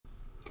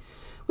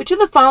Which of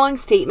the following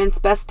statements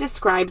best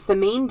describes the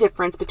main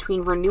difference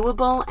between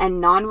renewable and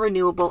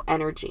non-renewable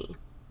energy?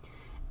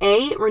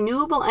 A.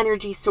 Renewable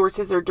energy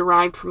sources are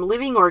derived from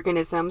living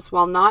organisms,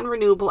 while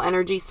non-renewable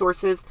energy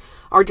sources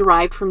are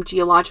derived from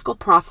geological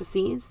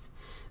processes.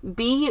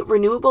 B.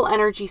 Renewable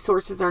energy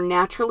sources are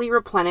naturally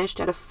replenished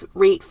at a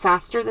rate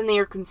faster than they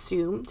are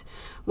consumed,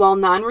 while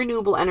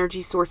non-renewable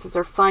energy sources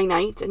are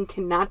finite and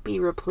cannot be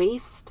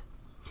replaced.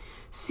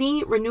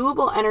 C.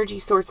 Renewable energy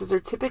sources are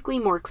typically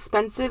more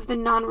expensive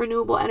than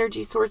non-renewable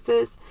energy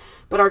sources,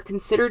 but are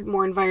considered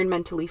more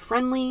environmentally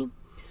friendly.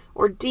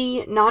 Or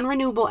D.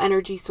 Non-renewable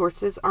energy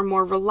sources are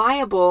more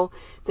reliable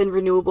than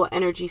renewable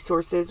energy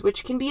sources,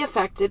 which can be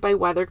affected by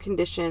weather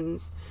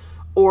conditions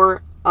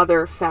or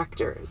other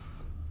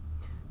factors.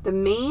 The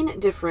main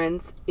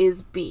difference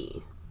is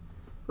B.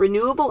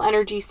 Renewable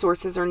energy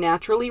sources are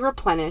naturally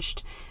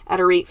replenished at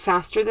a rate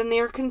faster than they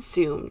are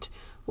consumed,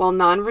 while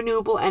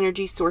non-renewable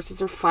energy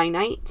sources are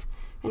finite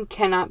and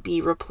cannot be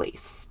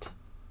replaced.